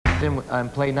in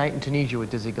and play Night in Tunisia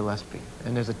with Dizzy Gillespie,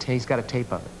 and he's got a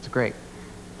tape of it. It's great.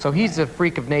 So he's a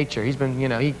freak of nature. He's been, you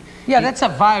know, that's a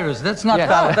virus. That's not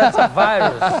talent. That's a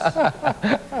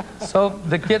virus. So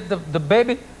the kid, the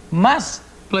baby, must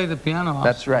play the piano. Also,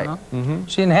 that's right. You know?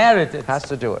 She inherited. Has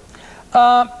to do it.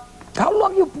 How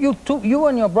long you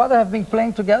and your brother have been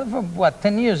playing together for? What,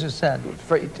 10 years? You said.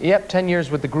 Yep, 10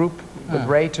 years with the group. With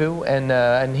Ray too,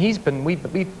 and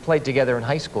we played together in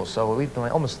high school, so we've been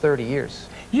like almost 30 years.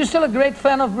 You still a great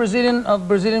fan of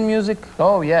Brazilian music?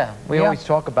 Oh yeah, we always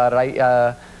talk about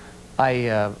it.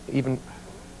 Even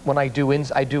when I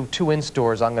do 2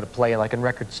 in-stores. I'm going to play like in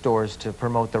record stores to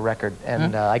promote the record,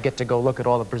 and I get to go look at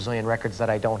all the Brazilian records that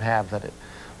I don't have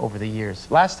over the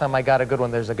years. Last time I got a good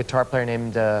one. There's a guitar player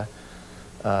named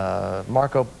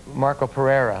Marco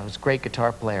Pereira, who's a great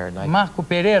guitar player. And Marco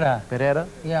Pereira. Pereira.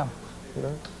 Yeah. You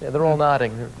know? Yeah, they're all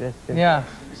nodding. Yeah.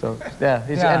 So yeah,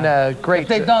 and great. If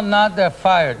they don't nod, they're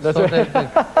fired. So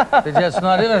right. they just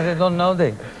nod. If they don't know,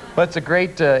 they. But it's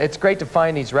great to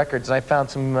find these records. And I found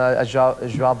some a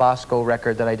João Bosco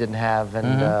record that I didn't have,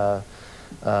 and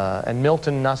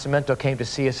Milton Nascimento came to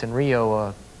see us in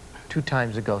Rio 2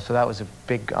 times ago. So that was a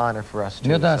big honor for us too.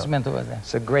 Milton Nascimento was there.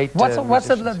 It's a great. What's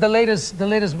the latest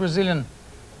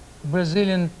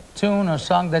Brazilian tune or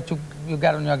song that you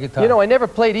got on your guitar? You know, I never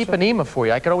played Ipanema for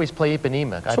you. I could always play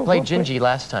Ipanema. I played Gingy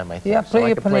last time, I think. Yeah,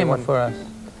 play Ipanema for us.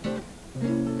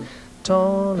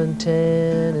 Tall and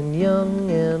tan and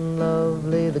young and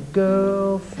lovely, the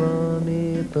girl from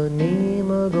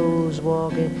Ipanema goes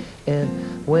walking, and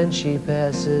when she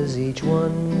passes, each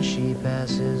one she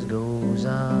passes goes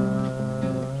on.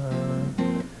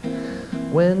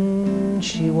 When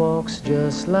she walks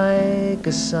just like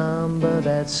a samba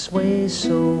that sways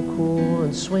so cool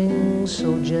and swings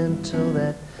so gentle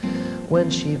that when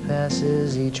she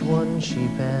passes, each one she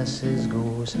passes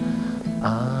goes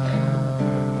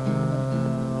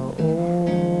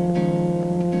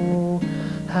oh,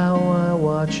 how I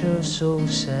watch her so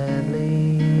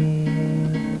sadly.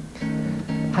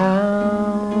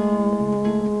 How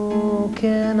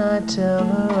can I tell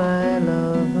her I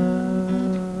love her?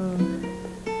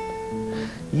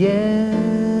 Yes,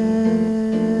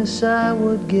 I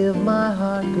would give my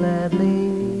heart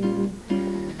gladly,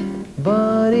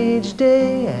 but each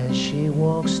day as she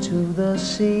walks to the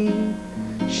sea,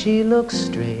 she looks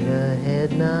straight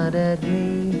ahead, not at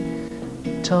me.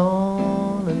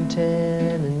 Tall and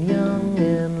tan and young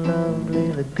and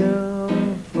lovely, the girl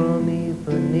from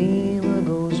Ipanema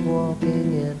goes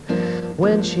walking, and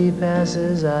when she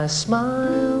passes I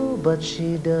smile, but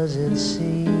she doesn't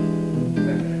see.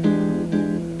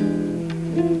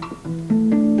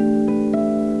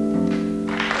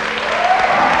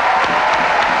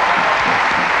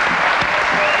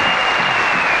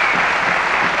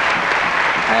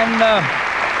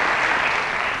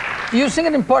 You sing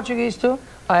it in Portuguese too?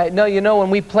 No, you know, when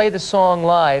we play the song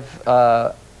live,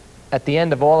 at the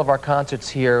end of all of our concerts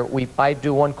here, I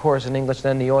do one chorus in English,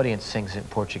 then the audience sings in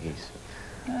Portuguese.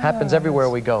 Happens everywhere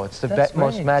we go. It's the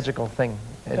most magical thing.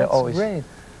 That's great.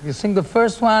 You sing the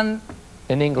first one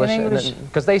in English,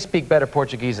 because they speak better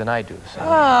Portuguese than I do. So.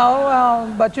 Oh, well,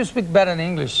 but you speak better in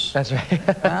English. That's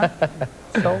right.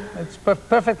 So it's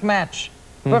perfect match.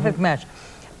 Perfect match.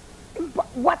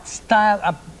 What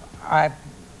style?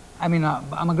 I mean,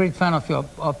 I'm a great fan of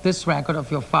this record of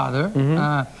your father.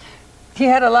 He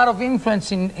had a lot of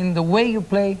influence in the way you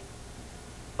play.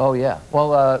 Oh yeah.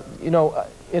 Well, you know,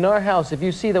 in our house, if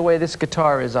you see the way this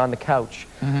guitar is on the couch,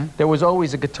 there was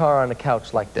always a guitar on the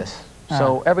couch like this.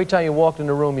 So every time you walked in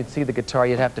the room, you'd see the guitar,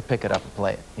 you'd have to pick it up and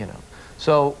play it. You know.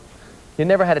 So you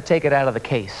never had to take it out of the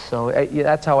case. So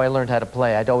that's how I learned how to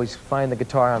play. I'd always find the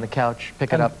guitar on the couch,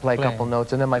 pick it up, play a couple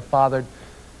notes, and then my father'd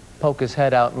poke his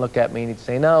head out and look at me, and he'd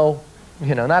say, "No,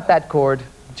 you know, not that chord,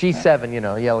 G7, you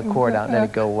know, yell a chord out, and then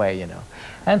it'd go away, you know."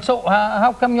 And so,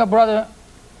 how come your brother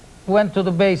went to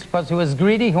the bass? Because he was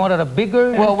greedy, he wanted a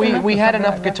bigger... Well, we had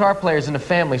enough guitar players in the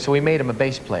family, so we made him a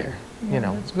bass player, you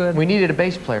know. That's good. We needed a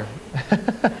bass player.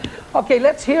 Okay,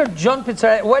 let's hear John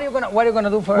Pizzarelli. What are you gonna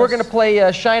do for us? We're gonna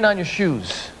play Shine on Your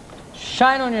Shoes.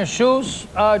 Shine on Your Shoes,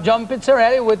 John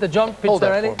Pizzarelli with the John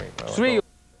Pizzarelli Trio.